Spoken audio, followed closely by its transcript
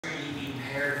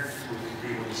hair to a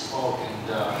degree when he spoke,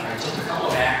 and I took a couple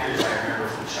of actors I remember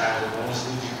from childhood. One was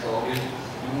Futurama,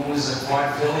 and one was a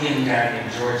vaudevillian guy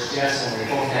named George Jesselyn. They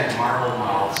both had marble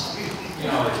mouths. You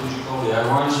know, like Futurama. Yeah,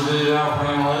 why don't you do it out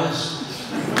playing lights?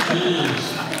 Jeez.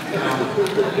 You know,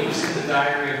 he was in the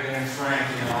Diary of Anne Frank,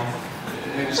 you know,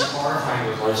 and it was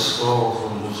horrifying. It was I stole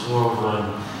from the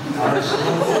children. I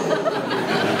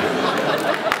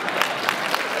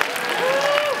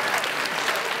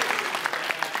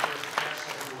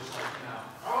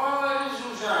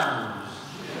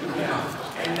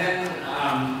And then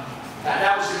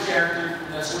that was the character.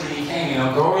 That's what he became. You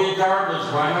know, go eat garbage.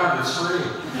 Why not? It's free.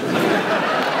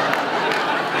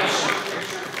 I showed a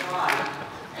picture of Clyde,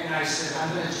 and I said, I'm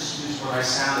going to just use what I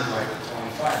sounded like at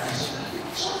 25. He said, I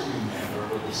don't remember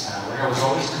what you sounded like. I was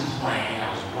always complaining. I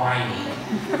was whining.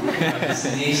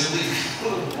 And these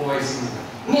little boys,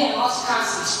 man, lots of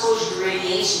constant exposure to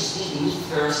radiation is making me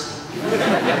thirsty.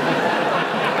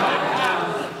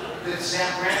 That Sam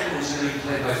Brandon was going to be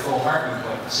played by Phil Hartman,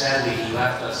 but sadly he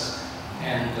left us.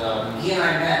 And he and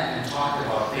I met and talked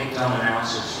about big dumb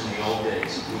announcers from the old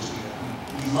days, which we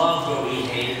loved but we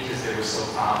hated because they were so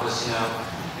pompous, you know.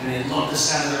 And they loved the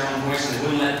sound of their own voice, and they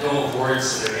wouldn't let go of words,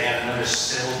 so they add another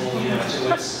syllable, you know,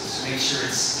 to it, to make sure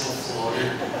it's still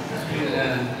floated.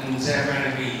 And Zach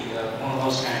Brannigan would be one of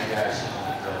those kind of guys, you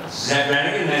know. Zach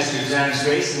Brannigan, Master of Design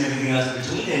Space, and everything else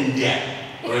between, and Depp.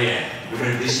 Oh yeah, we're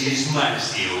going to this year's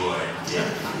Modesty Award. Yeah.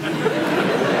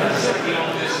 So, you know,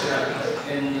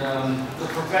 and the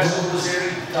professor was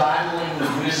very dawdling, the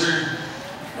wizard,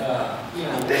 you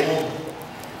know, old.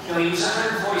 You know, he was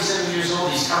 147 years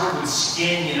old, he's covered with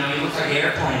skin, you know, he looked like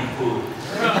airplane food.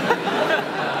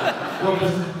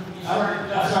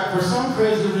 For some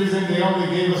crazy reason, they only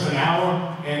gave us an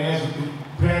hour, and as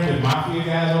the mafia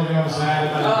guys over the other side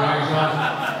about the drag shop,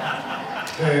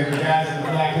 the guys in the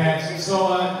black hats. So,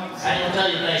 I don't tell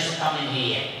you guys to come in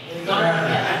here. Don't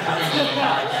come in here.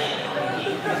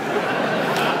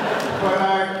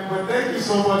 But thank you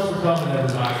so much for coming,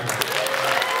 everybody.